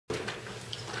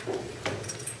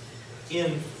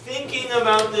in thinking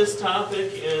about this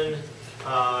topic, and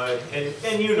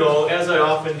you know, as I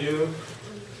often do,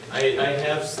 I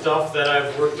have stuff that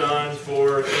I've worked on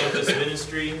for campus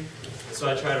ministry,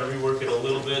 so I try to rework it a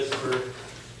little bit for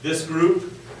this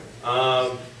group.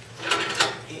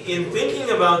 In thinking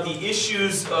about the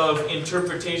issues of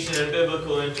interpretation and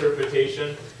biblical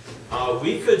interpretation,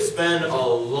 we could spend a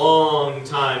long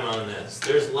time on this.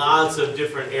 There's lots of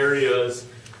different areas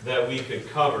that we could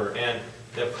cover, and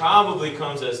that probably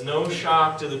comes as no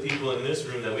shock to the people in this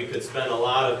room that we could spend a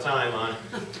lot of time on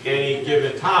any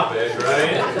given topic,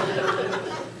 right?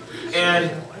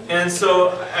 And so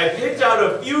I picked out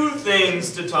a few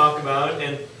things to talk about,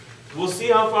 and we'll see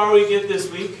how far we get this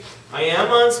week. I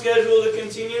am on schedule to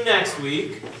continue next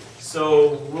week,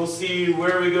 so we'll see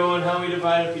where we go and how we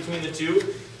divide it between the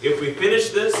two. If we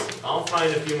finish this, I'll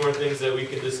find a few more things that we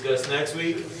can discuss next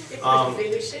week.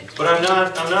 But I'm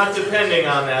not depending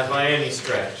on that by any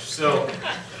stretch. So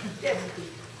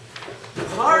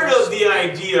part of the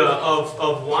idea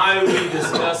of why we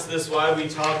discuss this, why we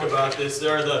talk about this,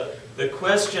 are the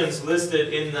questions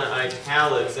listed in the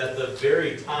italics at the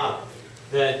very top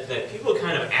that people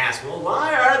kind of ask, well,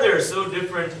 why are there so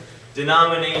different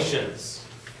denominations?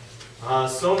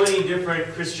 So many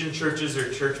different Christian churches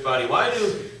or church body. Why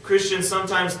do Christians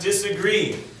sometimes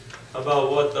disagree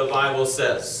about what the Bible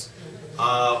says?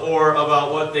 Or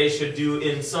about what they should do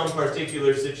in some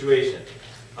particular situation?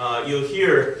 You'll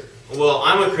hear, well,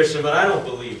 I'm a Christian, but I don't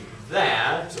believe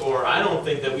that, or I don't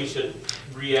think that we should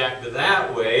react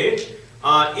that way.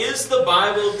 Is the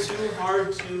Bible too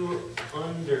hard to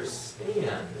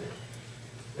understand?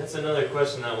 That's another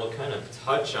question that we'll kind of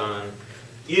touch on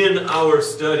in our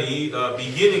study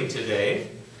beginning today.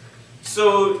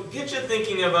 So get you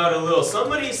thinking about it a little.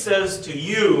 Somebody says to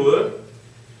you,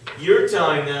 you're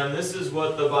telling them, this is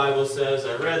what the Bible says.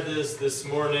 I read this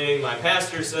morning. My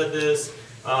pastor said this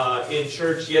in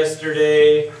church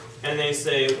yesterday. And they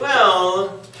say,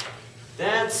 well,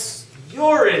 that's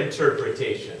your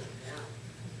interpretation.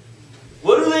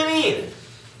 What do they mean?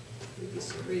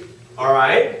 All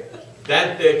right.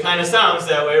 That kind of sounds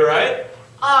that way, right?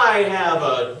 I have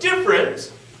a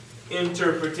different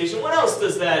interpretation. What else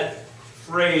does that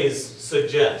phrase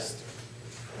suggest?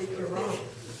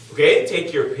 Okay,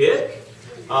 take your pick.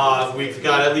 We've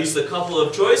got at least a couple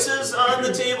of choices on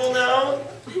the table now.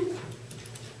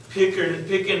 Pick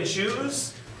and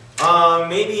choose.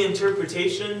 Maybe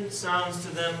interpretation sounds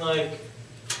to them like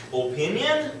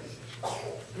opinion.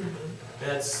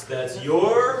 That's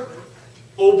your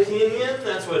opinion.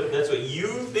 That's what you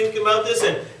think about this,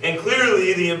 and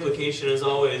clearly the implication is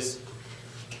always,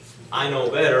 I know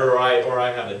better, or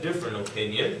I have a different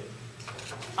opinion.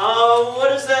 What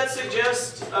does that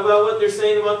suggest about what they're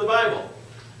saying about the Bible?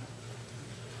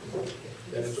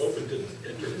 That it's open to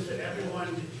interpretation. Everyone,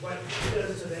 what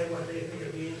says to them what they think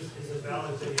it means is a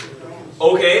valid thing.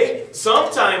 Okay,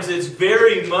 sometimes it's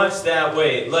very much that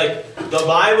way. Like, the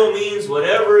Bible means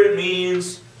whatever it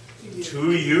means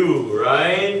to you,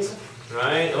 right?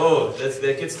 Right? Oh, that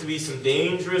gets to be some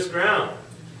dangerous ground,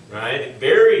 right?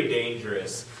 Very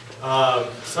dangerous.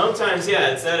 Sometimes, yeah,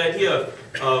 it's that idea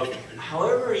of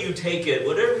however you take it,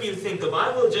 whatever you think. The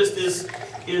Bible just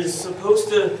is supposed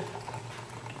to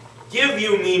give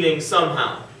you meaning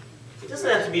somehow. It doesn't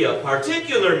have to be a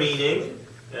particular meaning,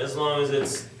 as long as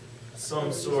it's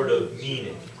some sort of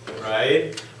meaning,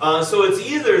 right? So it's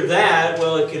either that,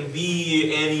 well, it can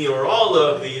be any or all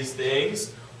of these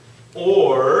things,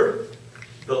 or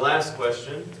the last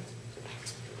question,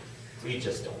 we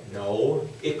just don't know.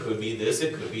 It could be this,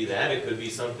 it could be that, it could be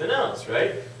something else,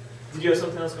 right? Did you have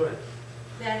something else? Go ahead.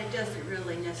 That it doesn't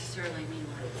really necessarily mean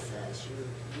what it says.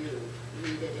 You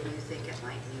read it and you think it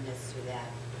might mean this or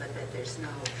that, but that there's no...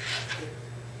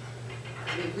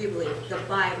 we believe the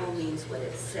Bible means what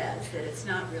it says, that it's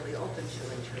not really open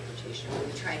to interpretation.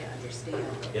 We try to understand,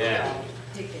 but we don't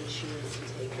pick and choose and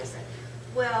take this.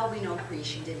 Well, we know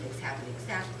creation didn't happen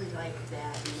exactly like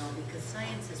that, because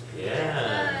science has proved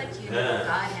that, but,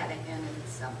 God had a hand in it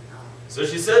somehow. So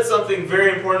she said something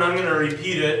very important. I'm going to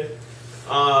repeat it.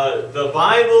 The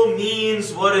Bible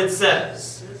means what it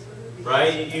says,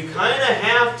 right? You kind of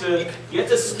have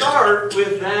to start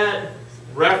with that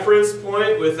reference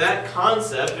point, with that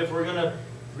concept, if we're going to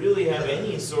really have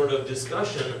any sort of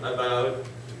discussion about,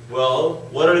 well,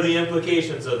 what are the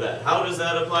implications of that? How does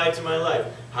that apply to my life?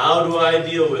 How do I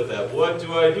deal with that? What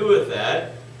do I do with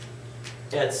that?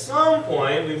 At some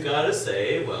point, we've got to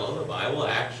say, well, the Bible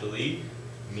actually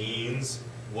means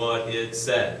what it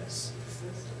says.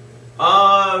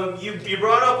 You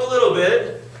brought up a little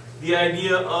bit the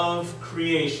idea of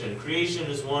creation. Creation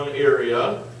is one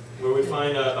area. where we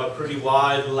find a pretty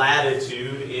wide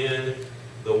latitude in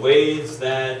the ways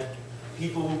that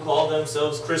people who call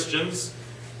themselves Christians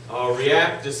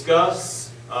react,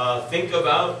 discuss, think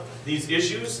about these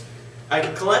issues. I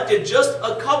collected just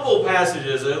a couple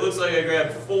passages. It looks like I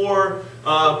grabbed 4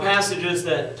 passages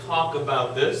that talk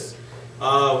about this.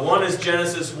 One is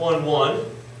Genesis 1:1.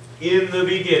 In the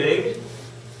beginning,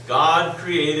 God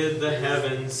created the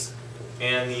heavens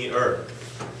and the earth.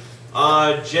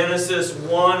 Genesis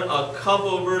 1, a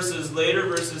couple verses later,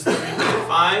 verses 3 to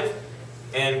 5.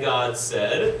 And God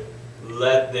said,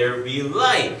 "Let there be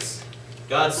light."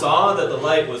 God saw that the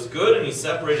light was good, and He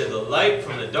separated the light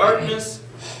from the darkness.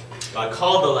 God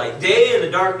called the light day, and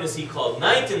the darkness He called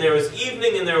night, and there was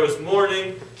evening and there was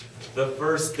morning, the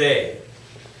first day.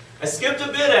 I skipped a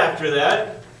bit after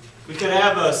that. We could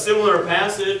have a similar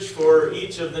passage for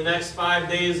each of the next 5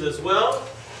 days as well.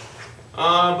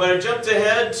 But I jumped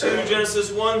ahead to Genesis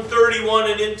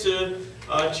 1:31 and into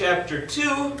chapter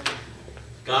 2.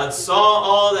 God saw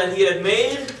all that He had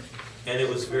made, and it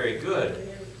was very good.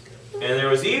 And there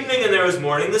was evening and there was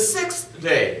morning, the 6th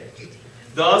day.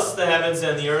 Thus the heavens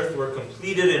and the earth were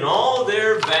completed in all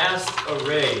their vast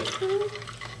array.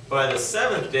 By the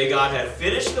 7th day God had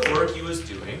finished the work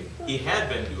He had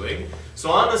been doing. So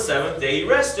on the 7th day He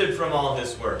rested from all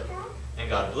His work. And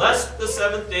God blessed the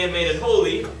 7th day and made it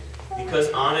holy, because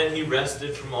on it He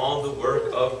rested from all the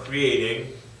work of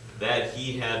creating that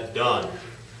He had done.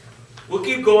 We'll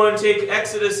keep going, take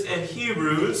Exodus and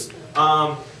Hebrews.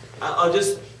 I'll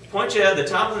just point you at the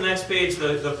top of the next page.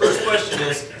 The first question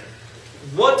is,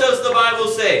 what does the Bible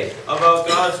say about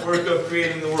God's work of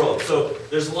creating the world? So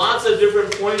there's lots of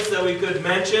different points that we could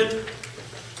mention.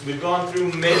 We've gone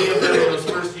through many of them in those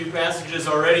first few passages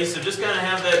already, so just kind of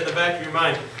have that in the back of your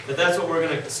mind, that that's what we're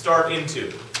going to start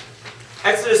into.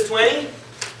 Exodus 20.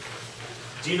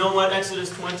 Do you know what Exodus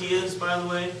 20 is, by the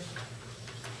way?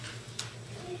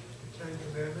 10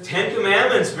 Commandments. 10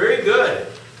 Commandments. Very good.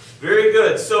 Very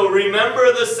good. So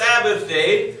remember the Sabbath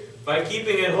day by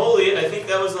keeping it holy. I think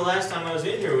that was the last time I was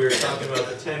in here we were talking about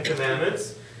the 10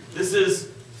 Commandments. This is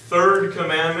 3rd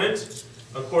commandment,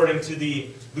 according to the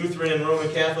Lutheran and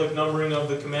Roman Catholic numbering of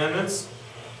the commandments.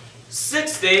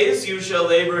 6 days you shall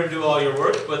labor and do all your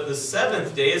work, but the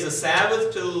 7th day is a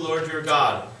Sabbath to the Lord your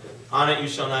God. On it you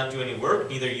shall not do any work,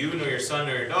 neither you, nor your son,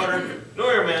 nor your daughter,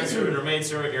 nor your manservant or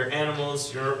maidservant, your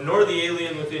animals, nor the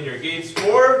alien within your gates.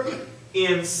 For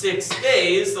in 6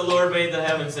 days the Lord made the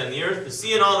heavens and the earth, the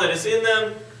sea and all that is in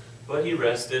them, but He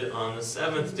rested on the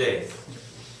 7th day.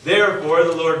 Therefore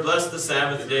the Lord blessed the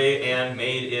Sabbath day and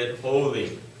made it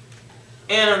holy.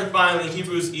 And finally,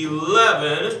 Hebrews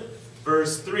 11,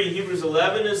 verse 3. Hebrews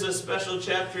 11 is a special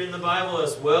chapter in the Bible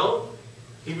as well.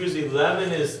 Hebrews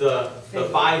 11 is the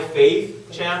by faith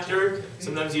chapter.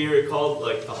 Sometimes you hear it called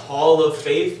like the Hall of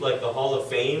Faith, like the Hall of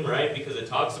Fame, right? Because it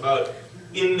talks about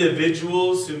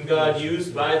individuals whom God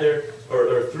used by their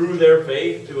or through their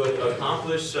faith to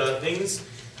accomplish things.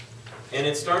 And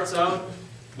it starts out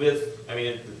with, I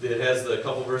mean, it has a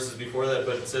couple verses before that,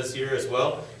 but it says here as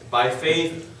well, by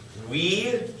faith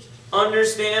we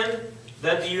understand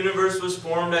that the universe was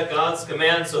formed at God's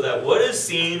command, so that what is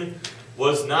seen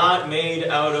was not made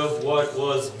out of what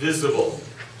was visible.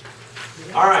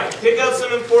 All right, pick out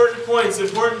some important points,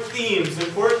 important themes,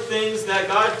 important things that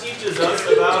God teaches us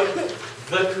about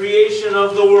the creation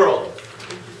of the world.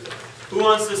 Who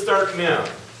wants to start me out?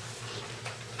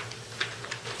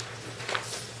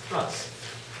 Russ.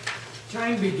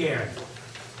 Time began.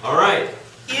 All right,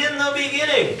 in the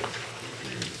beginning.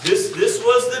 This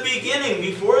was the beginning.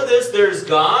 Before this, there's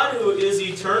God who is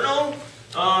eternal.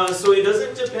 So He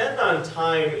doesn't depend on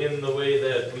time in the way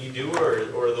that we do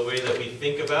or the way that we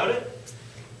think about it.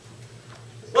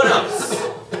 What else?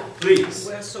 Please.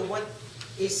 Well, so what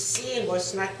is seen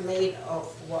was not made of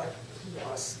what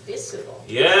was visible.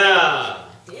 Yeah.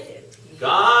 Did it?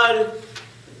 God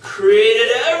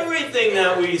created everything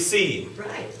that we see.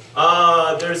 Right.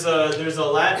 There's a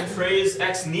Latin phrase,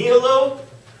 ex nihilo,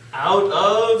 out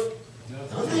of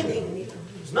nothing.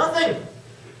 There's nothing.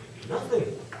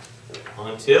 Nothing.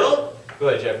 Until, go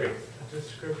ahead, Jeffrey. A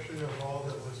description of all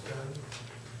that was done.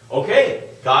 Okay,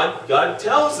 God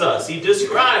tells us. He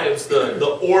describes the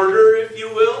order, if you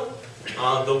will,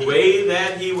 the way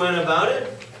that He went about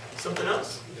it. Something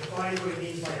else? He defines what He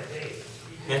means by a day.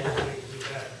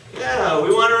 Yeah,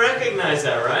 we want to recognize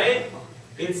that, right?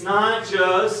 It's not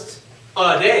just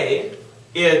a day,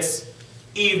 it's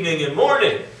evening and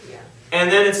morning. Yeah.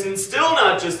 And then it's still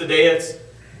not just a day, it's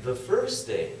the first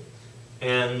day,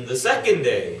 and the second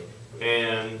day,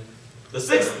 and the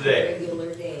 6th day.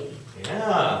 Regular day.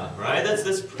 Yeah, right?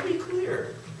 That's pretty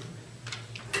clear.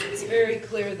 It's very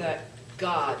clear that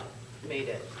God made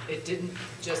it. It didn't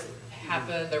just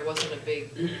happen, there wasn't a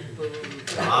big boom.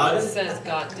 God? It says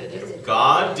God did it.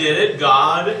 God did it.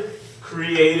 God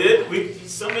created.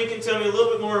 Somebody can tell me a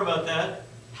little bit more about that.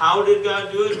 How did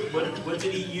God do it? What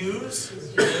did He use?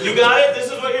 You got it?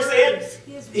 This is what you're saying?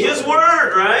 His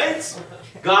Word, right?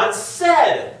 God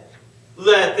said,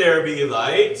 "Let there be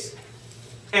light,"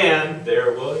 and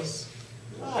there was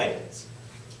light.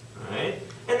 Right?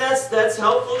 And that's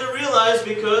helpful to realize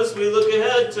because we look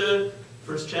ahead to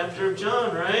first chapter of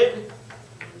John, right?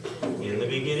 In the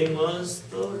beginning was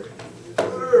the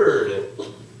Word.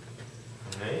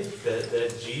 Right?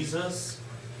 That Jesus,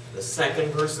 the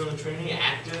second person of the Trinity,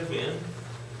 active in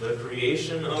the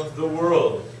creation of the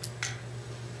world.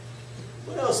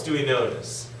 What else do we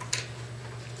notice?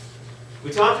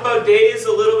 We talked about days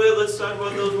a little bit. Let's talk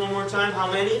about those one more time.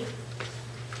 How many?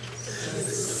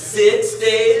 6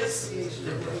 days.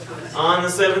 On the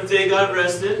seventh day, God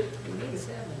rested.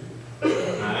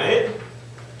 Right?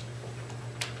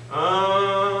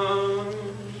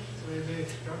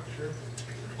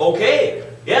 Okay.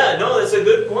 Yeah. No, that's a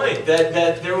good point. That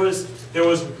there was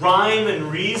rhyme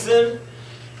and reason.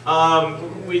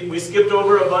 We skipped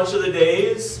over a bunch of the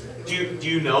days. Do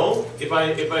you know if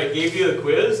I gave you a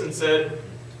quiz and said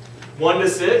 1 to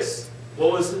 6,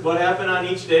 what happened on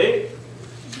each day?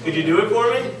 Could you do it for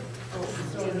me?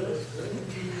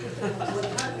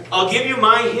 I'll give you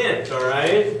my hint, all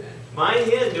right? My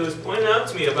hint, it was pointed out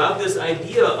to me about this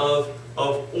idea of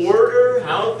order,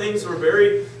 how things were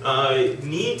very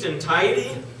neat and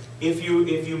tidy. If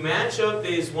you match up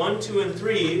days 1, 2, and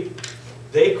 3,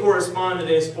 they correspond to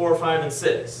days 4, 5, and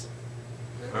 6.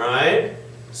 All right?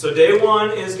 So day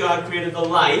 1 is God created the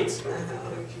light.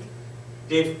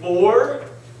 Day 4,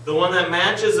 the one that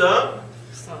matches up,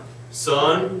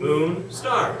 sun, moon,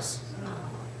 stars.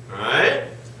 All right?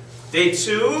 Day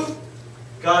 2,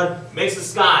 God makes the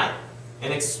sky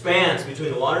and expands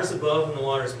between the waters above and the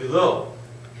waters below.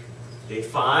 Day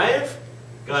 5,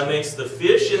 God makes the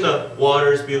fish in the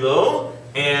waters below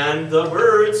and the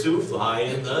birds who fly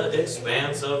in the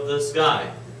expanse of the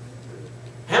sky.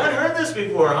 Haven't heard this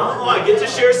before, huh? Oh, I get to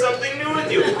share something new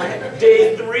with you.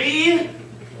 Day 3,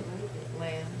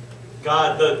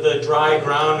 God, the dry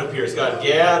ground appears. God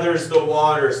gathers the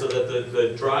water so that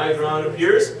the dry ground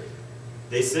appears.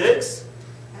 Day 6,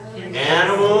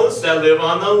 animals that live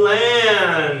on the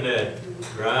land,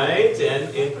 right?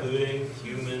 And including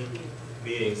human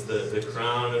beings, the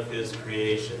crown of His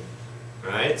creation,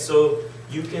 right? So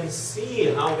you can see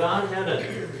how God had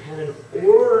an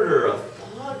order, a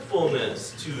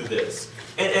thoughtfulness to this.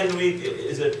 And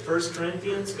is it 1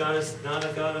 Corinthians? God is not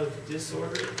a God of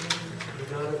disorder, a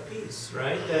God of peace,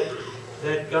 right?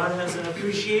 That God has an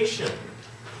appreciation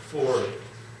for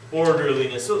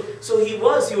orderliness. So He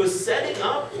was setting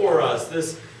up for us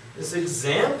this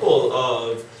example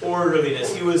of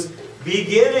orderliness. He was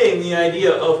beginning the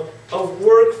idea of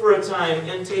work for a time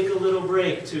and take a little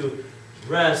break to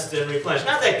rest and replenish.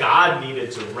 Not that God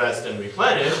needed to rest and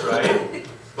replenish, right?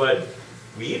 But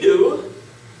we do.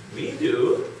 We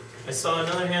do. I saw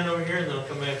another hand over here, and then I'll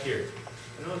come back here.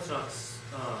 I know it's not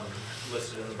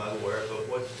listed in the Bible where, but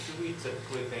what do we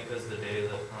typically think is the day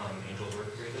that angels were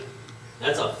created?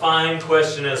 That's a fine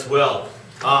question as well.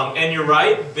 And you're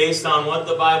right, based on what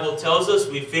the Bible tells us,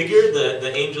 we figured that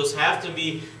the angels have to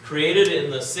be created in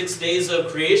the 6 days of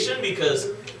creation because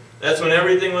that's when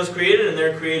everything was created and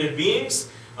they're created beings.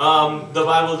 The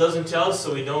Bible doesn't tell us,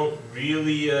 so we don't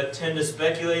really tend to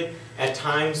speculate. At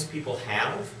times people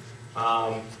have.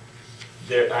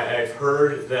 I've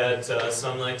heard that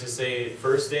some like to say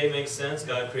first day makes sense.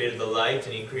 God created the light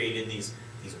and He created these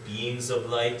beams of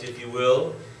light, if you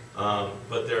will.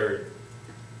 But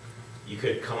you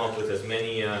could come up with as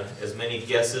many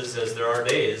guesses as there are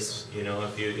days, you know,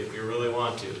 if you really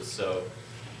want to. So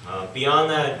beyond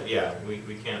that, yeah,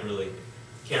 we can't really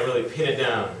pin it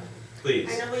down. Please.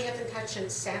 I know we haven't touched on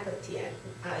Sabbath yet.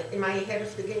 Am I ahead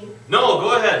of the game? No,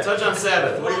 go ahead. Touch on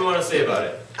Sabbath. What do you want to say about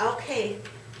it? Okay.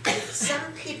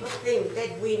 Some people think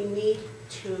that we need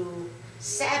to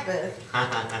Sabbath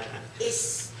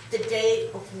is the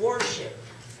day of worship.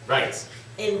 Right.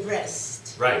 And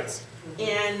rest. Right.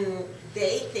 And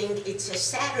they think it's a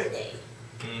Saturday.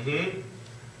 Mm-hmm.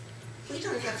 We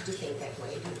don't have to think that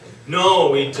way, do we? No,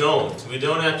 we don't. We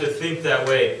don't have to think that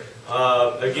way.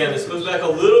 Again, this goes back a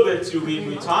little bit to,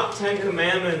 we talked 10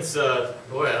 Commandments,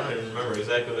 boy, I don't even remember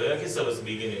exactly, I guess that was the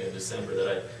beginning of December that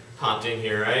I popped in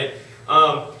here, right?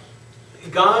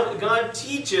 God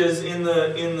teaches in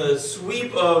the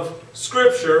sweep of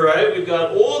Scripture, right? We've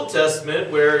got Old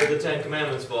Testament where the 10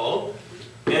 Commandments fall,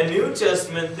 and New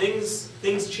Testament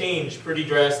things change pretty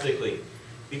drastically.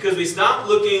 Because we stop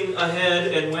looking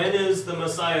ahead and when is the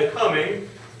Messiah coming,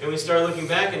 and we start looking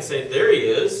back and say, there he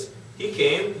is. He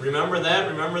came. Remember that.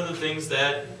 Remember the things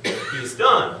that he's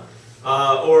done.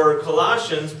 Or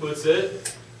Colossians puts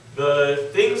it, the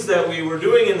things that we were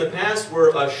doing in the past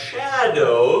were a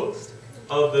shadow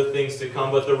of the things to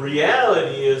come, but the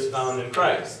reality is found in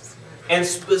Christ. And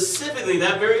specifically,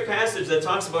 that very passage that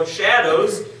talks about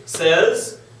shadows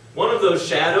says, one of those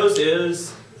shadows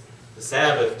is the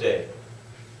Sabbath day.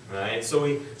 Right? So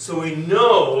we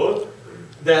know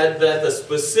that the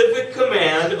specific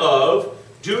command of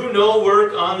do no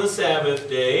work on the Sabbath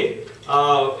day,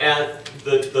 at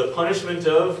the punishment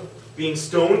of being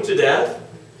stoned to death,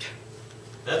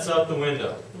 that's out the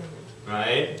window,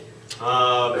 right?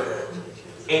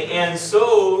 And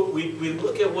so we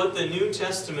look at what the New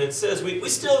Testament says. We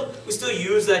still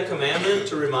use that commandment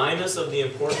to remind us of the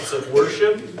importance of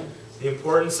worship, the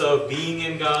importance of being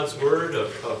in God's Word,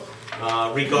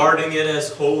 of regarding it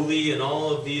as holy, and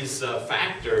all of these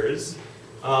factors.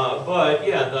 But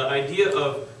yeah, the idea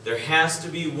of there has to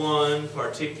be one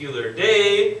particular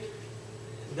day,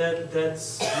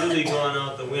 that's really gone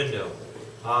out the window.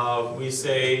 We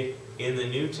say in the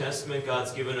New Testament,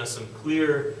 God's given us some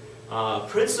clear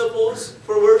principles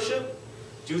for worship.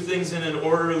 Do things in an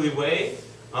orderly way.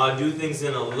 Do things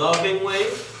in a loving way.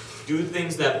 Do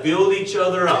things that build each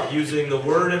other up, using the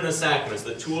Word and the sacraments,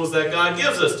 the tools that God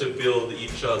gives us to build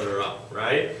each other up,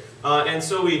 right? And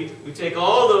so we take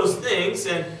all those things,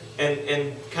 and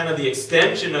kind of the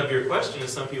extension of your question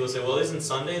is some people say, well, isn't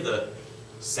Sunday the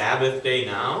Sabbath day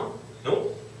now?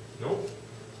 Nope.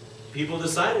 People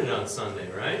decided on Sunday,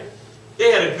 right?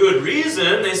 They had a good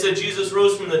reason. They said Jesus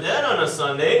rose from the dead on a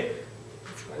Sunday.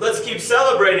 Let's keep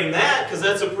celebrating that, because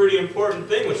that's a pretty important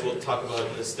thing, which we'll talk about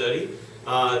in this study.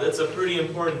 That's a pretty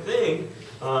important thing.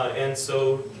 And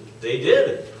so they did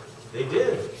it. They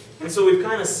did. And so we've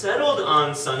kind of settled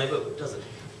on Sunday, but it doesn't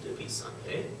have to be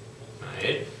Sunday,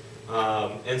 right?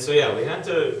 And so yeah, we have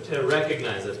to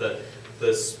recognize that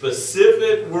the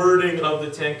specific wording of the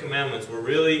Ten Commandments were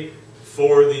really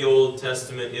for the Old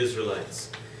Testament Israelites.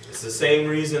 It's the same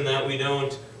reason that we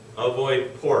don't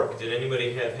avoid pork. Did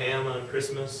anybody have ham on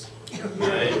Christmas?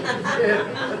 Right?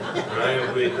 Right?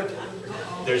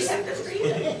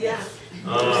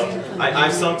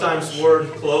 I've sometimes worn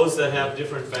clothes that have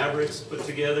different fabrics put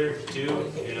together too.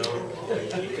 You know,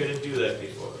 you couldn't do that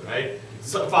before, right?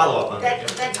 So follow up on that.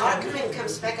 That argument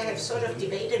comes back. I have sort of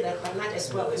debated that, but not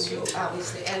as well as you,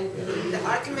 obviously. And the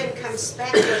argument comes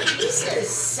back that Jesus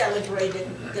celebrated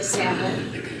the Sabbath.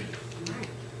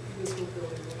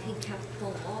 He kept the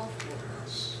law for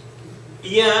us.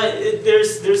 Yeah,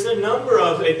 there's a number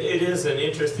of, it is an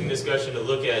interesting discussion to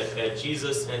look at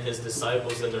Jesus and his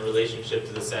disciples and the relationship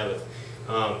to the Sabbath.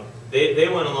 They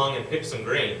went along and picked some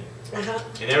grain.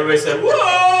 And everybody said,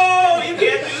 whoa, you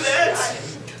can't do that.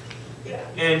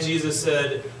 And Jesus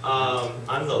said,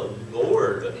 I'm the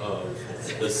Lord of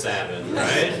the Sabbath,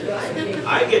 right?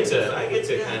 I get to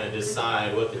kind of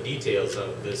decide what the details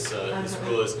of this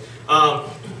rule is.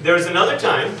 There was another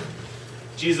time,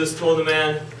 Jesus told the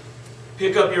man,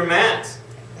 pick up your mat,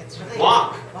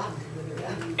 walk.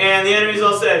 And the enemies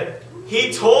all said,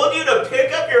 he told you to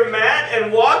pick up your mat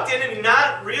and walked in and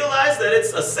not realize that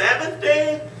it's a Sabbath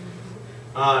day?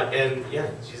 And yeah,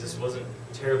 Jesus wasn't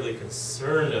terribly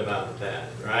concerned about that,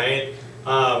 right?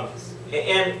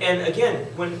 And again,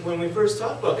 when we first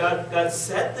talked about God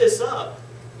set this up.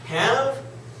 Have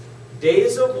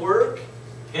days of work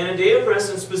and a day of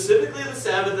rest, and specifically the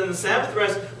Sabbath and the Sabbath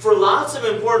rest, for lots of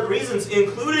important reasons,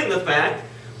 including the fact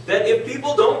that if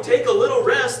people don't take a little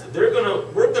rest, they're going to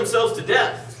work themselves to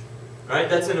death, right?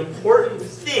 That's an important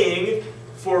thing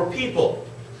for people.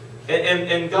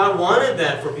 And God wanted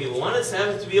that for people, wanted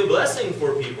Sabbath to be a blessing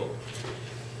for people.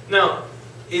 Now,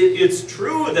 it's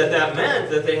true that meant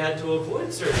that they had to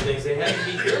avoid certain things. They had to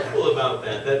be careful about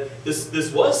that. That this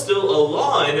was still a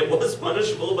law, and it was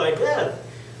punishable by death.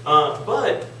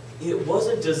 But it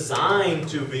wasn't designed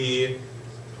to be,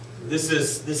 this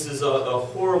is a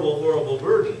horrible, horrible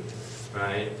burden,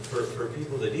 right, for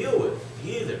people to deal with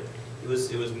either. It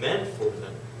was meant for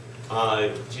them.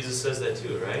 Jesus says that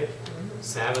too, right?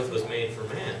 Sabbath was made for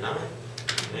man, not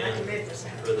man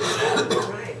for the Sabbath.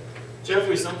 Right.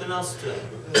 Jeffrey, something else to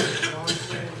that? Doesn't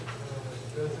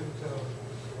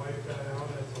wipe that out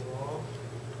as a law?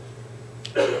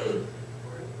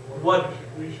 What?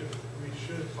 We should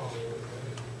follow it,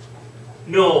 right?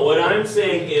 No, what I'm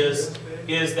saying is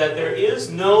that there is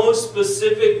no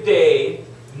specific day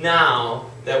now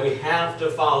that we have to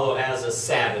follow as a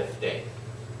Sabbath day,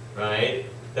 right?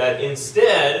 That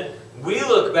instead we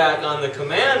look back on the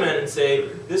commandment and say,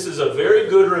 this is a very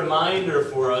good reminder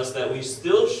for us that we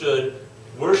still should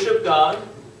worship God,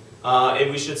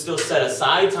 and we should still set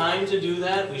aside time to do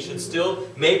that. We should still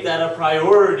make that a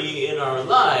priority in our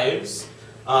lives.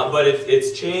 But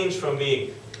it's changed from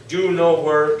being, do no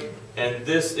work, and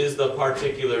this is the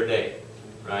particular day.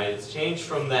 Right? It's changed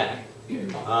from that.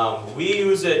 We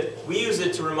use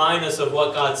it to remind us of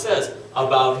what God says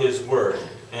about His Word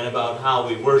and about how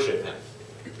we worship Him.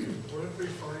 What if we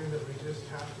find that we just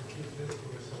have to keep this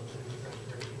with something? Is that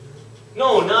breaking it?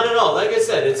 No, not at all. Like I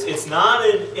said, it's not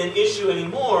an issue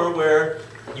anymore where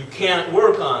you can't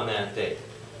work on that day.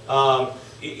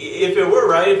 If it were,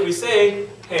 right, if we say,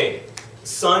 hey,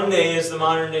 Sunday is the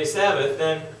modern day Sabbath,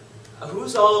 then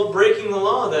who's all breaking the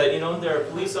law that, there are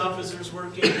police officers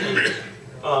working, and,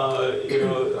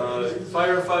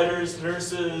 firefighters,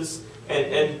 nurses,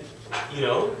 and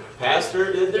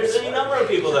pastor, there's any number of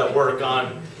people that work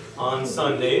on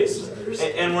Sundays,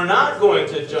 and we're not going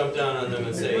to jump down on them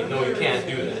and say, no, you can't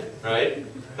do that, right?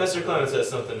 Pastor Clemens has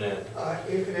something to add.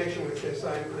 In connection with this,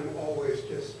 I'm always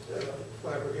just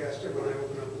flabbergasted when I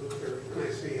open up Luther and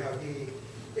I see how he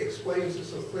explains it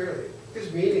so clearly.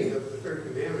 His meaning of the third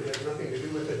commandment has nothing to do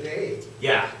with the day.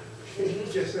 Yeah. He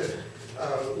just says,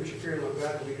 we should fear and love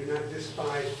God, and we do not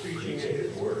despise preaching in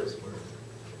His word.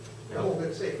 Hold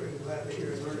it sacred and glad to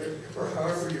hear and learn it, or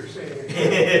however you're saying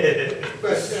it.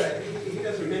 But he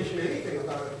doesn't mention anything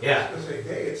about a specific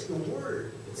day. It's the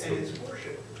word, and it's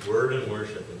worship. Word and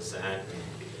worship, exactly.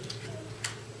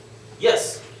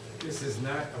 Yes? This is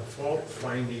not a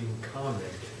fault-finding comment,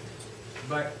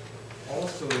 but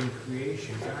also in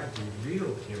creation, God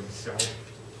revealed Himself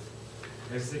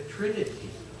as the Trinity.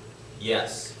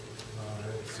 Yes.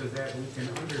 So that we can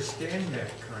understand that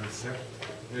concept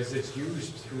as it's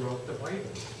used throughout the Bible.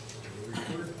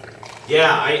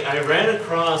 Yeah, I ran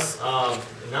across,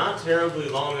 not terribly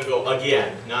long ago,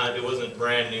 again, it wasn't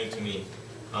brand new to me,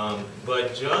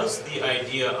 but just the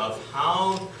idea of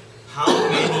how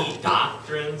many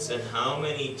doctrines and how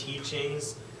many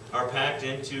teachings are packed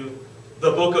into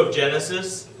the book of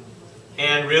Genesis,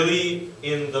 and really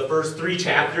in the first 3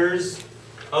 chapters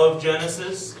of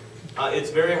Genesis.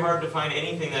 It's very hard to find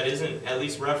anything that isn't at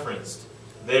least referenced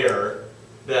there.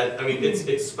 It's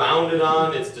expounded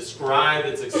on, it's described,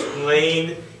 it's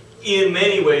explained in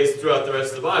many ways throughout the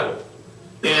rest of the Bible.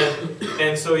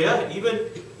 And so yeah,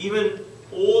 even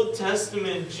Old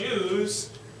Testament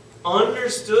Jews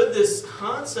understood this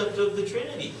concept of the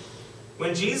Trinity.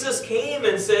 When Jesus came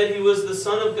and said He was the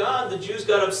Son of God, the Jews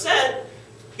got upset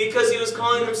because He was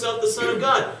calling Himself the Son of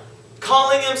God.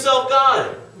 Calling Himself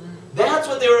God. That's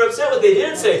what they were upset with. They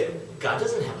didn't say, God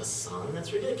doesn't have a son.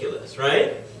 That's ridiculous,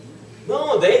 right?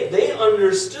 No, they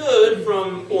understood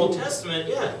from Old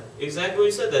Testament, exactly what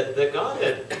He said, that God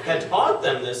had taught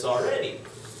them this already.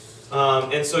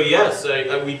 And so yes,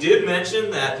 we did mention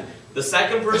that the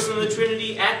second person of the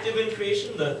Trinity, active in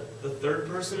creation, the third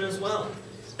person as well.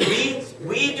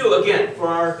 We do, again, for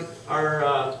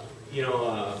our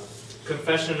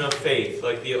confession of faith,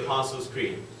 like the Apostles'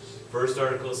 Creed. First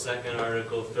article, second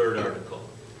article, third article,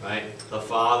 right? The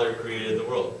Father created the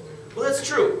world. Well, that's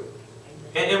true.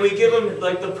 And we give Him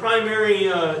like the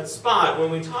primary spot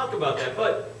when we talk about that.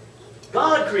 But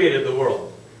God created the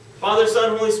world. Father,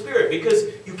 Son, Holy Spirit. Because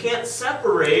you can't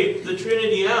separate the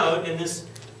Trinity out. And this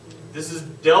is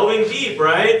delving deep,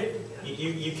 right?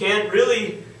 You can't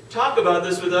really talk about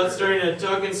this without starting to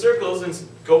talk in circles and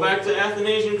go back to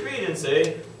Athanasian Creed and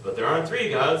say, but there aren't 3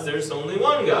 gods, there's only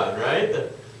one God, right?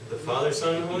 The Father,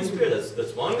 Son, and Holy Spirit.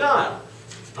 That's one God.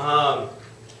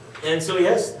 And so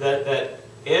yes, that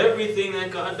everything that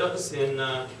God does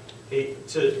to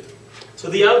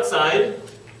the outside,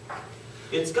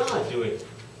 it's God doing it.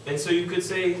 And so you could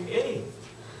say any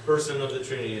person of the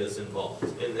Trinity is involved.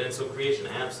 And so creation,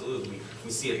 absolutely,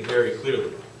 we see it very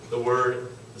clearly. The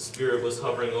Word, the Spirit was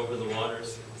hovering over the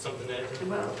waters. Something to add to?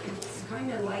 Well, it's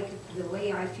kind of like the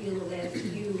way I feel that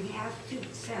you have to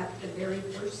accept the very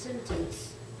first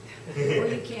sentence, or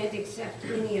you can't accept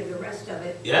any of the rest of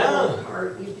it. Yeah.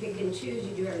 Or you pick and choose,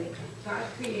 you do everything. God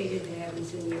created the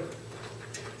heavens and the earth.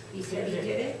 He said He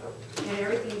did it, and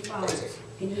everything follows.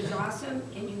 And He's awesome,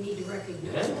 and you need to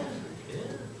recognize that.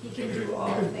 Yeah. He can do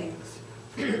all things,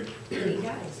 and He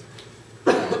does.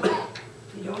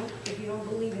 If you don't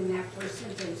believe in that first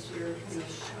sentence, you're kind of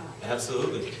shocked.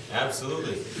 Absolutely,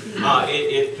 absolutely.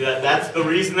 That's the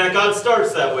reason that God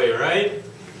starts that way, right?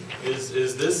 This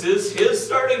is His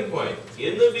starting point.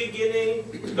 In the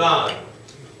beginning,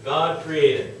 God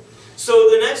created. So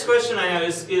the next question I have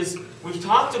is we've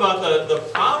talked about the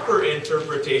proper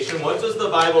interpretation. What does the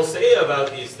Bible say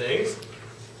about these things?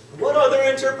 What other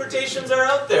interpretations are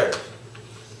out there?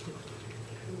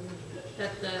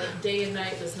 that the day and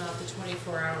night was not the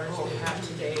 24 hours we have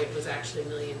today, it was actually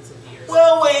millions of years.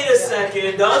 Well, wait a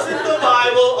second. Doesn't the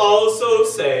Bible also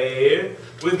say,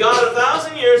 with God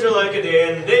 1,000 years are like a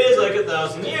day, and a day is like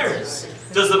 1,000 years?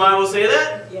 Does the Bible say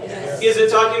that? Yes. Is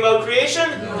it talking about creation?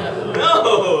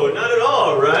 No, not at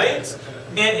all, right?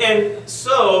 And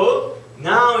so,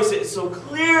 now we say, so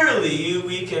clearly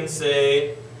we can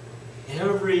say,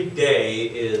 every day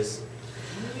is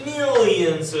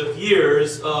millions of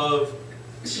years of,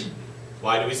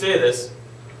 why do we say this?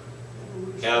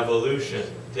 Evolution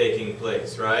taking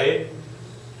place, right?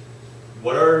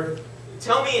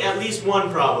 Tell me at least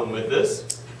one problem with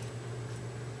this.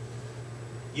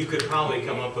 You could probably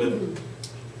come up with,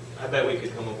 I bet we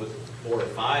could come up with 4 or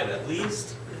 5 at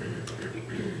least.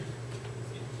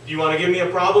 Do you want to give me a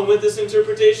problem with this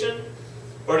interpretation?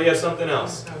 Or do you have something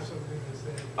else? I have something to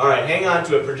say. Alright, hang on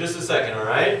to it for just a second,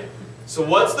 alright? So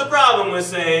what's the problem with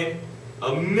saying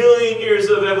 1,000,000 years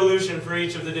of evolution for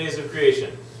each of the days of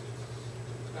creation?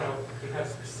 You have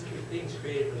specific things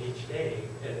created on each day,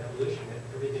 and evolution,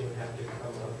 everything would have to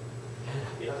come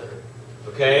up together.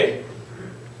 Okay?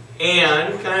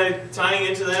 And kind of tying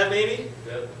into that maybe?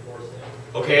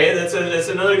 Okay, that's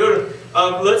another good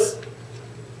one.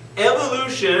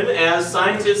 Evolution, as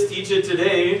scientists teach it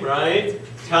today, right,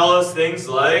 tell us things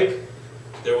like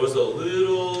there was a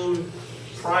little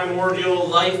primordial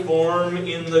life form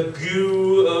in the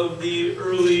goo of the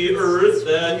early earth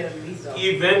that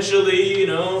eventually,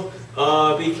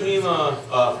 became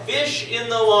a fish in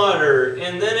the water,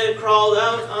 and then it crawled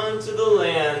out onto the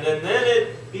land, and then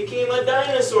it became a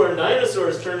dinosaur, and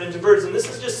dinosaurs turned into birds. And this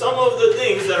is just some of the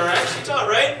things that are actually taught,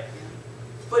 right?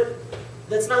 But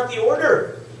that's not the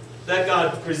order that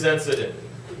God presents it in.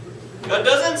 God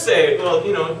doesn't say, well,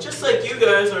 just like you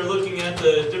guys are looking at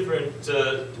the different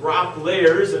rock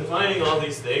layers and finding all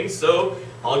these things, so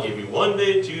I'll give you 1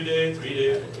 day, 2 days, 3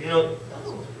 days,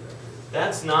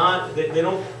 that's not, they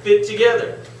don't fit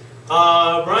together.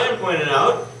 Brian pointed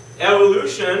out,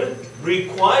 evolution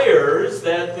requires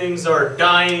that things are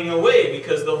dying away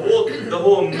because the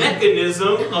whole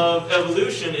mechanism of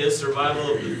evolution is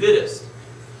survival of the fittest.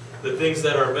 The things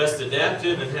that are best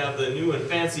adapted and have the new and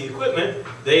fancy equipment,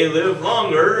 they live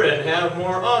longer and have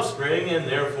more offspring, and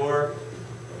therefore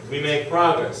we make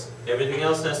progress. Everything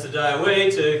else has to die away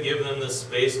to give them the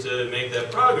space to make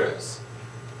that progress.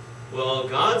 Well,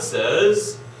 God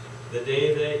says, the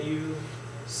day that you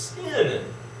sin,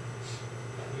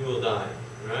 you will die,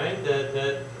 right?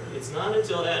 That it's not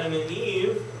until Adam and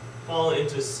Eve fall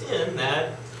into sin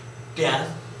that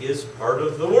death is part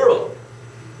of the world,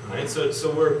 right? So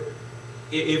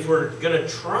if we're going to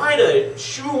try to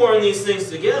shoehorn these things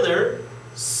together,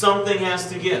 something has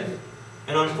to give.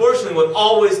 And unfortunately, what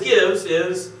always gives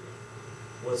is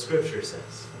what Scripture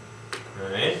says,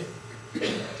 right?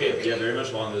 Okay, yeah, very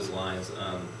much along those lines.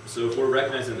 So if we're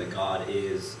recognizing that God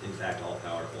is, in fact,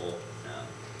 all-powerful,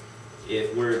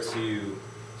 if we're to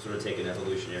sort of take an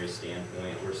evolutionary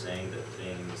standpoint, we're saying that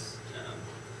things,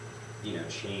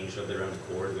 changed of their own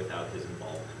accord without His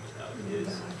involvement, without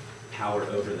His power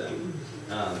over them.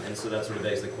 And so that sort of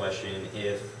begs the question,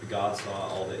 if God saw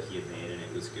all that He had made and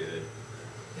it was good,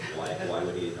 why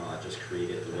would He not just create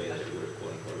it the way that it would have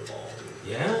quote-unquote evolved?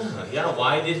 Yeah.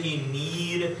 Why did He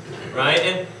need,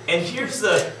 right? And here's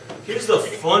the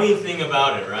funny thing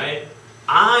about it, right?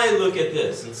 I look at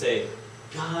this and say,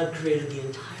 God created the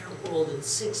entire world in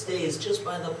 6 days just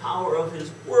by the power of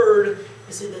His Word.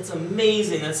 I say that's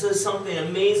amazing. That says something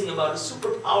amazing about a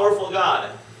super powerful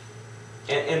God.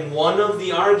 And one of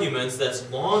the arguments that's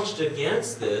launched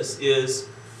against this is,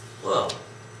 well,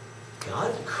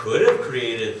 God could have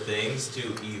created things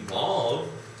to evolve,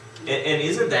 and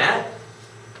isn't that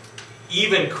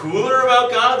even cooler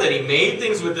about God, that He made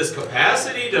things with this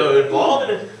capacity to evolve?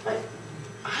 And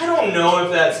I don't know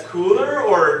if that's cooler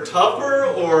or tougher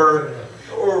or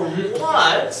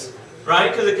what,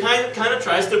 right? Because it kind of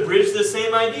tries to bridge the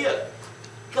same idea.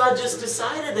 God just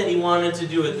decided that He wanted to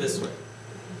do it this way.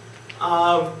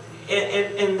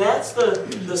 And that's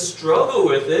the struggle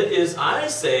with it, is I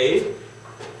say,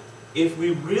 if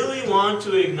we really want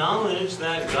to acknowledge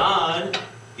that God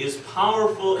is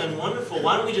powerful and wonderful,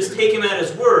 why don't we just take Him at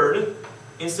His word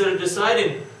instead of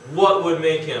deciding what would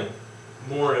make Him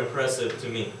more impressive to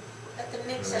me? But that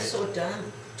makes us so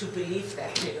dumb to believe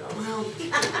that, Well,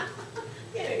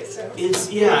 so.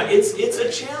 it's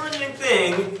a challenging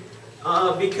thing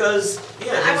because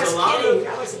there's a lot of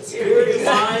very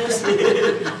wise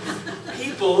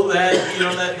people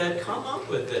that come up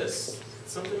with this.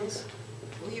 Something else?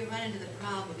 Well, you run into the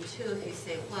problem too if you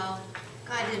say, well,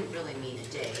 God didn't really mean a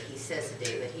day. He says a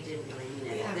day, but he didn't really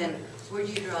mean it. Yeah. Then where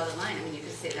do you draw the line? I mean, you could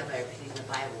say that by reading the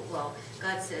Bible. Well,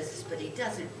 God says this, but he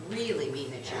doesn't really mean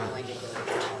that you're going to go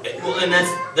to hell. Well, and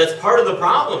that's part of the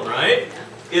problem, right?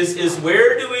 Is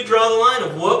where do we draw the line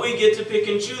of what we get to pick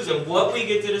and choose and what we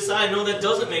get to decide, no, that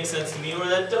doesn't make sense to me, or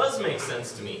that does make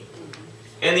sense to me.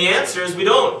 And the answer is we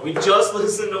don't. We just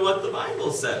listen to what the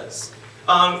Bible says.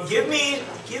 Give me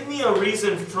a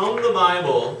reason from the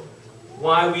Bible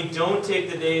why we don't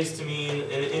take the days to mean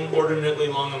an inordinately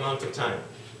long amount of time.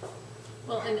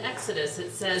 Well, in Exodus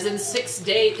it says in 6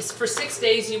 days, for 6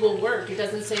 days you will work. It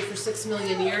doesn't say for 6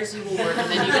 million years you will work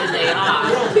and then you get a day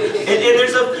off. And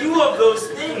there's a few of those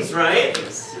things, right?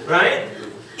 Right?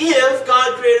 If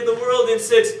God created the world in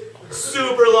 6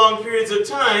 super long periods of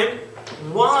time,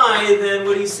 why then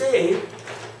would he say,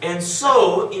 and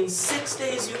so in 6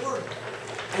 days you work,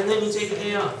 and then you take a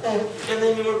day off, and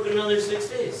then you work another 6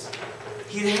 days?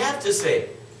 He'd have to say,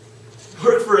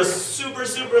 work for a super,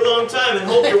 super long time and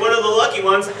hope you're one of the lucky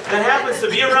ones that happens to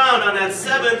be around on that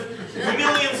 7th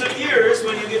millions of years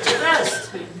when you get to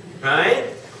rest.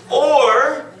 Right?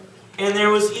 Or, and there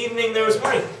was evening, there was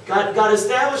morning. God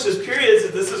establishes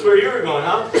periods, this is where you were going,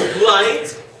 huh?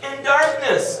 Light and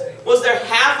darkness. Was there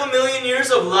 500,000 years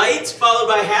of light followed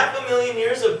by 500,000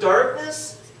 years of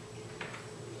darkness?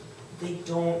 They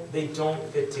don't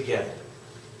fit together.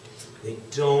 They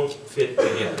don't fit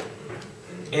together.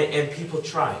 And people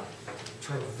try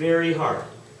very hard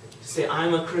to say,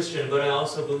 I'm a Christian, but I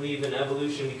also believe in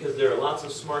evolution because there are lots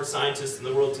of smart scientists in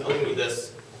the world telling me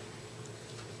this.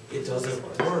 It doesn't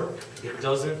work. It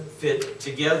doesn't fit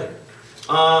together.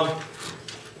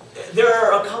 There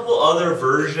are a couple other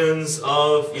versions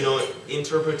of,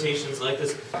 interpretations like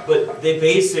this, but they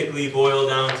basically boil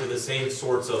down to the same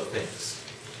sorts of things.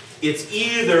 It's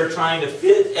either trying to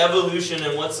fit evolution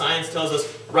and what science tells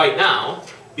us right now,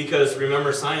 because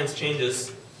remember, science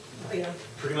changes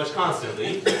pretty much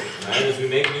constantly, right, as we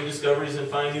make new discoveries and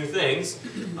find new things.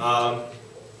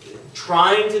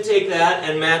 Trying to take that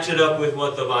and match it up with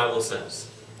what the Bible says.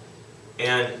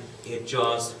 And it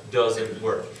just doesn't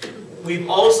work. We've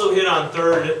also hit on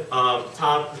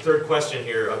third question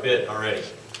here a bit already.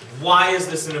 Why is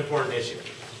this an important issue?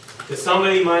 Because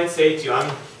somebody might say to you,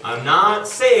 I'm not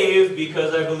saved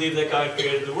because I believe that God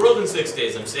created the world in 6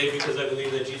 days. I'm saved because I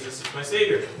believe that Jesus is my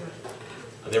Savior.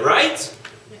 Are they right?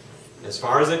 As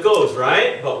far as it goes,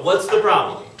 right? But what's the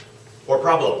problem? Or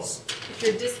problems? If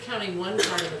you're discounting one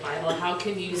part of the Bible, how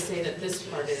can you say that this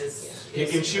part is...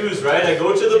 Pick and choose, right? I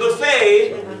go to the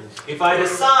buffet. If I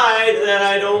decide that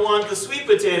I don't want the sweet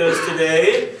potatoes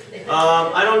today,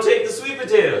 I don't take the sweet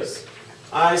potatoes.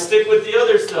 I stick with the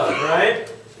other stuff,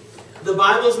 right? The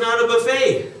Bible's not a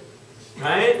buffet,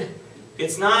 right?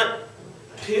 It's not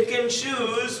pick and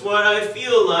choose what I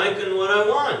feel like and what I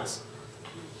want.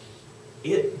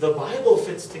 The Bible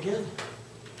fits together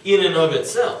in and of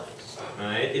itself,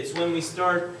 right? It's when we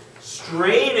start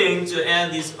straining to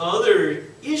add these other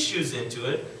issues into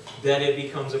it that it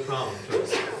becomes a problem for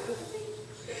us.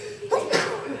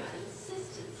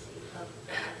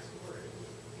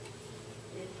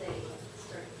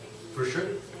 For sure.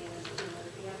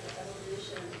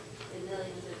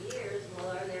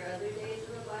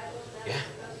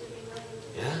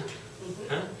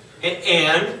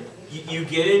 And you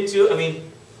get into,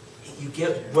 you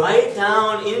get right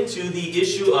down into the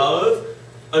issue of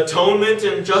atonement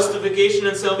and justification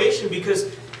and salvation, because,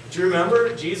 do you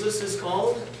remember, Jesus is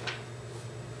called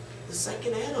the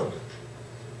second Adam.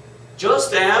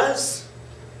 Just as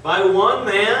by one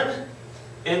man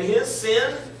and his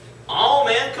sin, all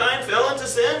mankind fell into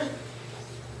sin,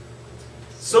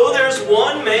 so there's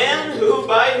one man who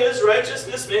by his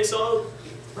righteousness makes all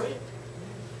right.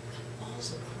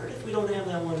 If we don't have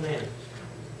that one man, it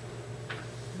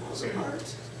falls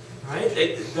apart, right?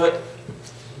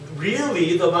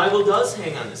 Really, the Bible does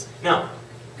hang on this. Now,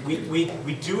 we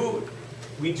do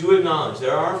acknowledge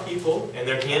there are people, and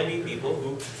there can be people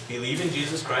who believe in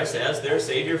Jesus Christ as their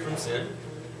Savior from sin.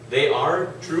 They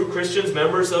are true Christians,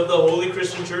 members of the Holy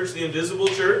Christian Church, the invisible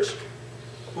church,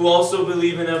 who also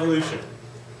believe in evolution.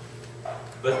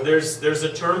 But there's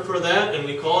a term for that, and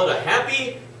we call it a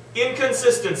happy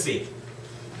inconsistency.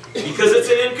 Because it's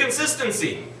an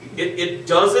inconsistency. It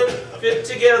doesn't fit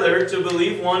together to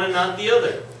believe one and not the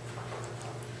other.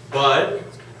 But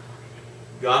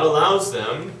God allows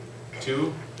them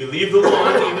to believe the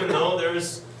one even though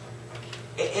there's...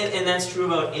 And that's true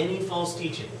about any false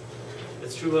teaching.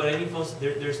 That's true about any false...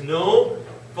 There's no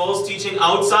false teaching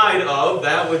outside of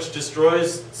that which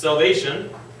destroys salvation,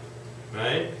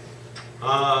 right?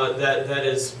 That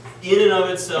is in and of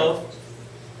itself...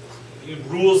 It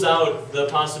rules out the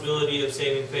possibility of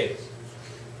saving faith.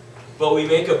 but we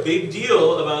make a big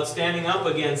deal about standing up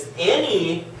against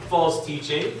any false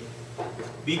teaching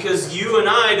because you and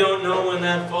I don't know when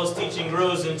that false teaching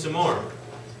grows into more,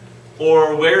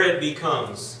 or where it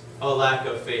becomes a lack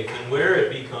of faith and where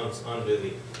it becomes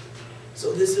unbelief.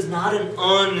 So this is not an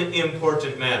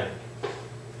unimportant matter.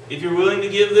 If you're willing to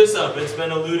give this up, it's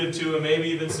been alluded to and maybe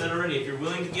even said already, if you're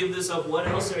willing to give this up, what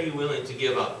else are you willing to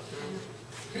give up?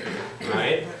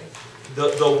 Right?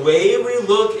 The way we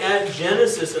look at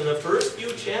Genesis in the first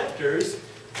few chapters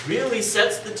really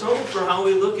sets the tone for how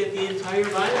we look at the entire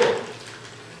Bible.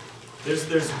 There's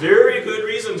very good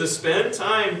reason to spend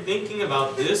time thinking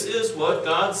about this is what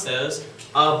God says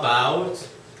about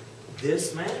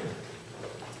this matter.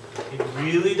 It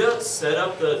really does set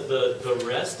up the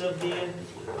rest of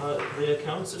the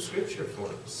accounts of Scripture for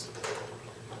us.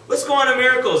 Let's go on to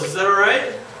miracles. Is that all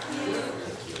right?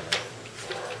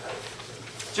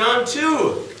 John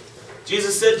 2.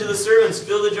 Jesus said to the servants,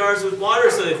 fill the jars with water,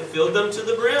 so they filled them to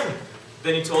the brim.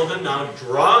 Then he told them, now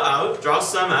draw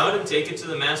some out and take it to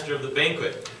the master of the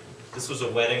banquet. This was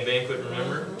a wedding banquet,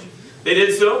 remember? They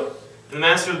did so. And the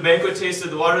master of the banquet tasted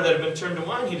the water that had been turned to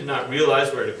wine. He did not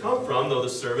realize where it had come from, though the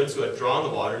servants who had drawn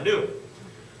the water knew.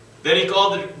 Then he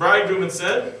called the bridegroom and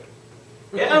said,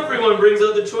 everyone brings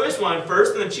out the choice wine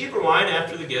first and the cheaper wine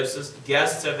after the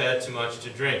guests have had too much to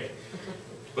drink.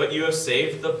 But you have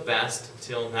saved the best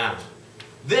till now.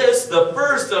 This, the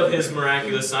first of his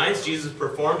miraculous signs, Jesus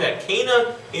performed at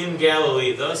Cana in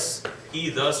Galilee. He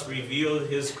thus revealed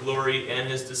his glory, and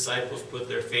his disciples put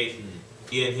their faith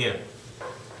in him.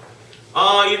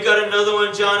 You've got another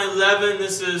one, John 11.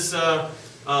 This is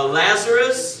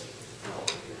Lazarus.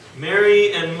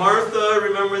 Mary and Martha,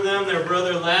 remember them? Their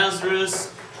brother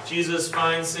Lazarus. Jesus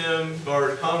finds him,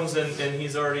 or comes, and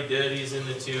he's already dead. He's in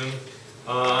the tomb.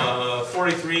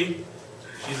 43.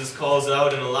 Jesus calls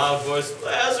out in a loud voice,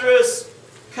 Lazarus,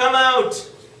 come out!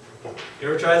 You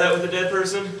ever try that with a dead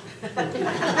person? Come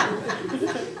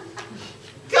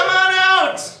on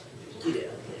out!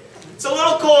 It's a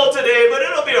little cold today, but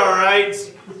it'll be alright.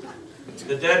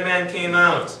 The dead man came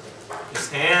out, his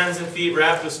hands and feet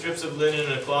wrapped with strips of linen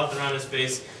and a cloth around his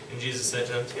face, and Jesus said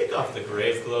to him, take off the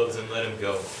grave clothes and let him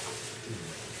go.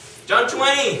 John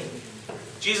 20.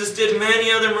 Jesus did many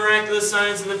other miraculous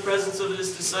signs in the presence of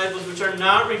his disciples, which are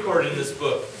not recorded in this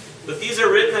book. But these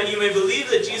are written that you may believe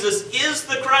that Jesus is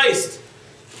the Christ,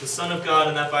 the Son of God,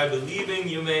 and that by believing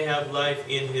you may have life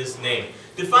in his name.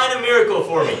 Define a miracle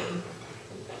for me.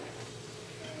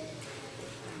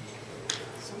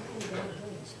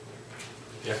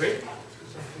 Jeffrey?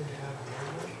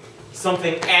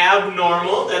 Something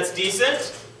abnormal. That's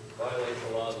decent. Violates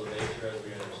the laws of nature as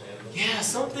we understand them. Yeah,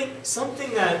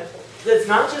 something that's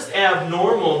not just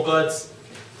abnormal, but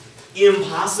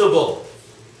impossible.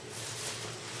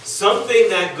 Something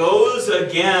that goes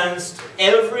against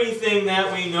everything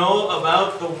that we know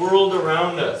about the world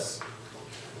around us.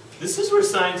 This is where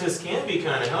scientists can be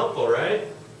kind of helpful, right?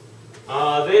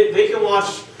 They can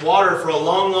watch water for a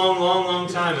long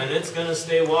time, and it's going to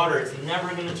stay water. It's never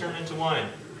going to turn into wine.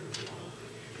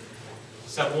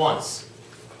 Except once,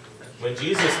 when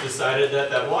Jesus decided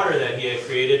that water that he had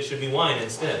created should be wine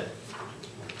instead.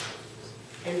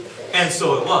 And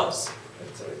so it was.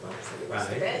 Right.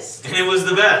 And it was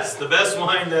the best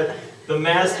wine that the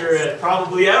master had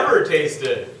probably ever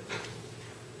tasted.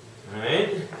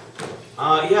 Right?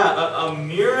 A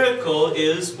miracle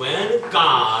is when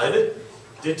God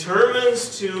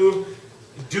determines to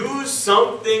do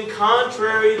something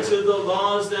contrary to the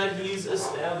laws that he's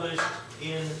established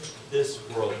in this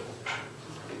world.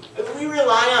 We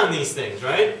rely on these things,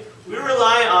 right? We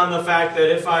rely on the fact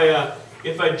that if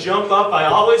I jump up, I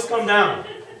always come down.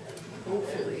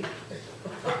 Hopefully.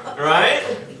 Right?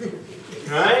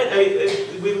 Right?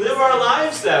 We live our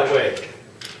lives that way.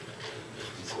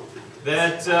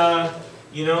 That,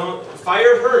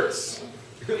 fire hurts.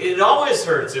 It always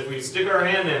hurts if we stick our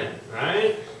hand in it,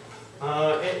 right?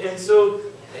 And so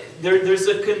there's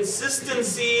a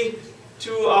consistency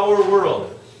to our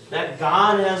world that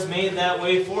God has made that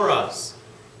way for us.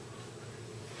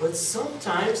 But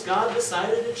sometimes God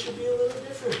decided it should be a little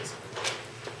different.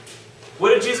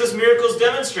 What did Jesus' miracles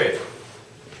demonstrate?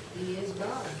 He is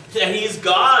God. That He's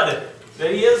God.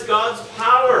 That He has God's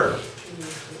power.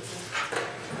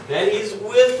 That He's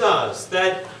with us.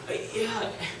 That,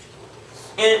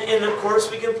 And of course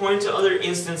we can point to other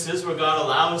instances where God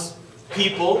allows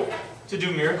people to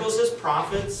do miracles. His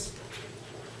prophets,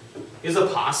 His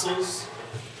apostles,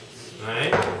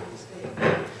 right?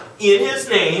 In His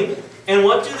name. And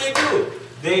what do?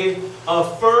 They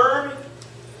affirm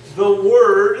the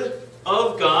Word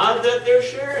of God that they're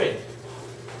sharing.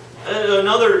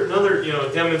 Another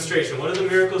demonstration. What do the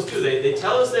miracles do? They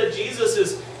tell us that Jesus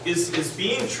is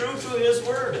being true to his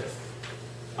word.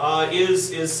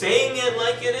 Is saying it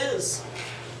like it is.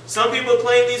 Some people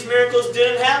claim these miracles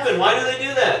didn't happen. Why do they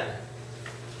do that?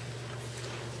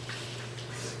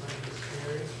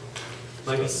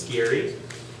 Might be scary.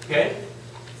 Okay?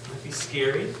 Might be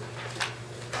scary.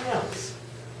 What else?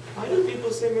 Why do people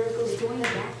say miracles? They're going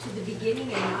back to the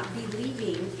beginning and not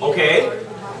believing. Okay.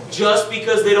 Just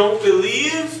because they don't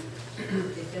believe?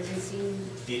 It doesn't seem...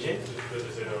 DJ?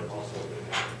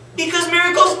 Because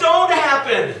miracles don't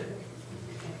happen.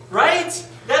 Right?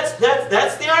 That's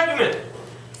the argument.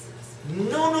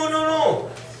 No.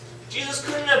 Jesus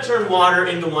couldn't have turned water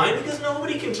into wine because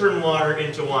nobody can turn water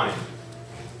into wine.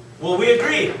 Well, we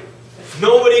agree.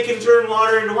 Nobody can turn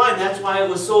water into wine. That's why it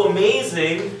was so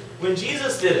amazing when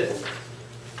Jesus did it.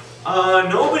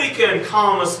 Nobody can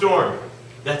calm a storm.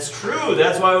 That's true.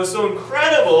 That's why it was so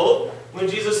incredible when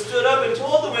Jesus stood up and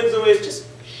told the winds and waves, just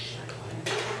shut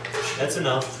quiet. That's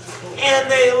enough.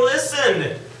 And they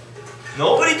listened.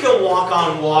 Nobody can walk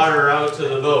on water out to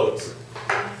the boat.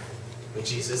 But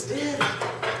Jesus did.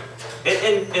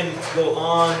 And go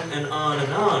on and on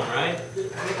and on, right?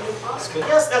 Impossible.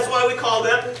 Yes, that's why we call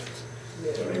them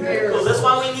miracles. That's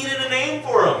why we needed a name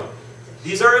for them.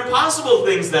 These are impossible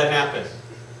things that happen.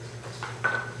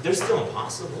 They're still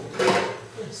impossible.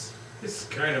 Yes. This is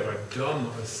kind of a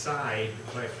dumb aside,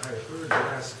 but I heard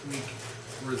last week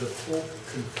where the Pope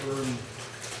confirmed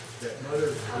that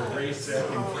Mother Teresa,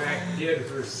 in fact, did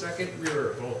her second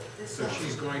miracle, so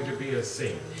she's going to be a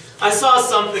saint. I saw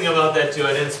something about that too.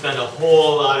 I didn't spend a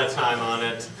whole lot of time on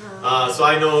it, so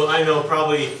I know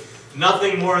probably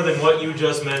nothing more than what you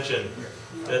just mentioned.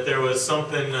 That there was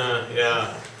something, and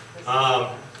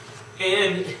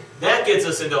that gets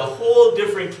us into a whole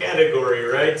different category,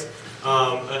 right?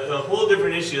 A whole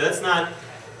different issue. It's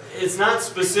not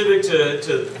specific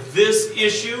to this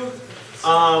issue.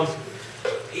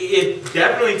 It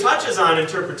definitely touches on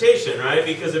interpretation, right?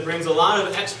 Because it brings a lot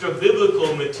of extra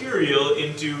biblical material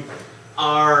into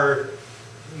our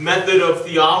method of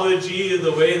theology,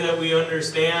 the way that we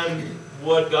understand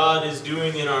what God is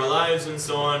doing in our lives and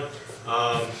so on.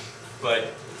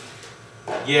 But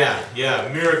yeah,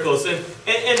 miracles.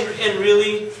 And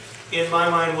really, in my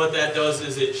mind, what that does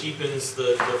is it cheapens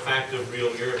the fact of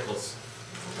real miracles,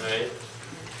 right?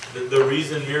 The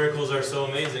reason miracles are so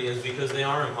amazing is because they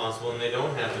are impossible and they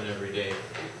don't happen every day.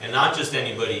 And not just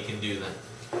anybody can do them.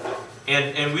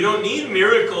 And we don't need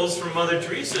miracles from Mother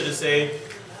Teresa to say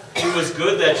it was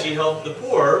good that she helped the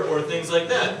poor or things like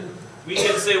that. We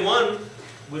can say one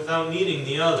without needing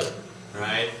the other.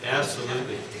 Right?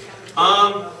 Absolutely.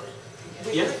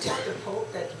 We could tell the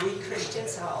Pope that we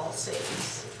Christians are all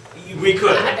saints. We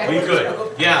could.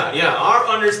 Yeah. Our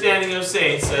understanding of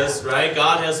saints says, right,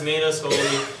 God has made us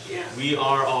holy. We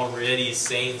are already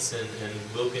saints and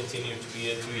will continue to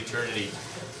be into eternity.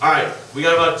 All right, we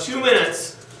got about 2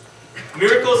 minutes.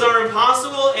 Miracles are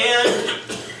impossible and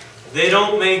they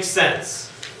don't make sense.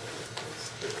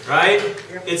 Right?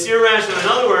 It's irrational. In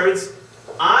other words,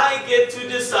 I get to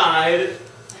decide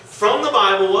from the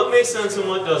Bible what makes sense and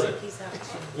what doesn't.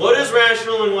 What is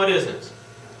rational and what isn't.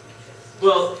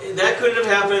 Well, that couldn't have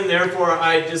happened, therefore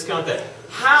I discount that.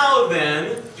 How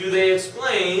then do they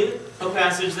explain a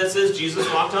passage that says Jesus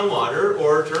walked on water,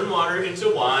 or turned water into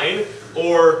wine,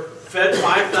 or fed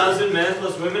 5,000 men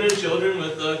plus women and children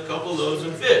with a couple loaves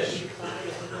and fish?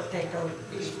 They don't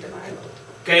believe the Bible.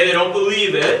 Okay, they don't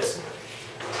believe it.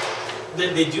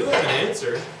 They do have an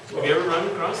answer. Have you ever run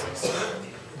across this?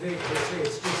 They say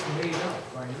it's just made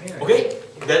up by man. Okay,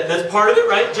 that's part of it,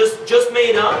 right? Just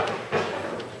made up.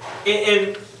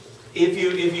 And if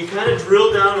you kind of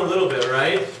drill down a little bit,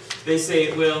 right? They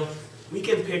say, well, we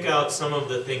can pick out some of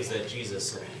the things that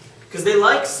Jesus said. Because they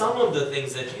like some of the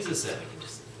things that Jesus said.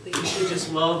 You should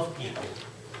just love people.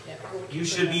 You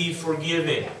should be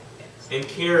forgiving and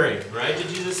caring, right? Did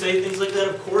Jesus say things like that?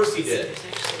 Of course he did.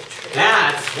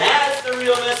 That's the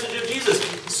real message of Jesus.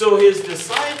 So his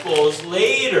disciples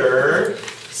later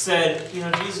said,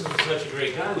 Jesus was such a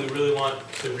great guy, we really want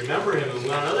to remember him, and we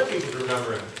want other people to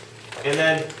remember him. And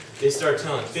then they start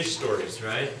telling fish stories,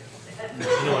 right? You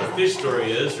know what a fish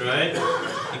story is, right?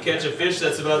 You catch a fish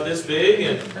that's about this big,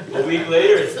 and a week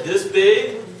later it's this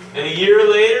big, and a year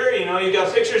later, you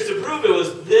got pictures to prove it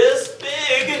was this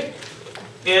big.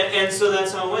 And so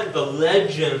that's how it went. The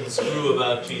legends grew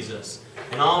about Jesus.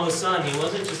 And all of a sudden, he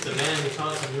wasn't just a man who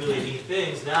taught some really neat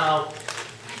things. Now,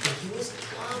 he was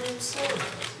God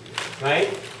himself.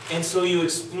 Right? And so you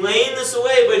explain this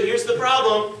away, but here's the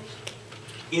problem.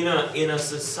 In a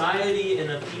society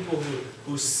and a people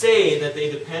who say that they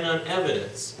depend on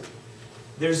evidence,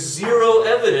 There's zero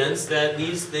evidence that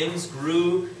these things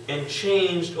grew and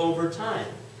changed over time.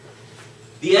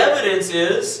 The evidence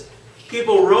is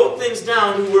people wrote things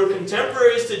down who were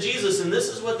contemporaries to Jesus, and this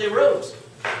is what they wrote.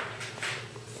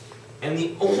 And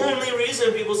the only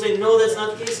reason people say, no, that's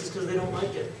not the case, is because they don't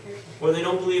like it. Or they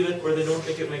don't believe it, or they don't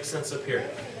think it makes sense up here.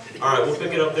 All right, we'll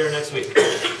pick it up there next week.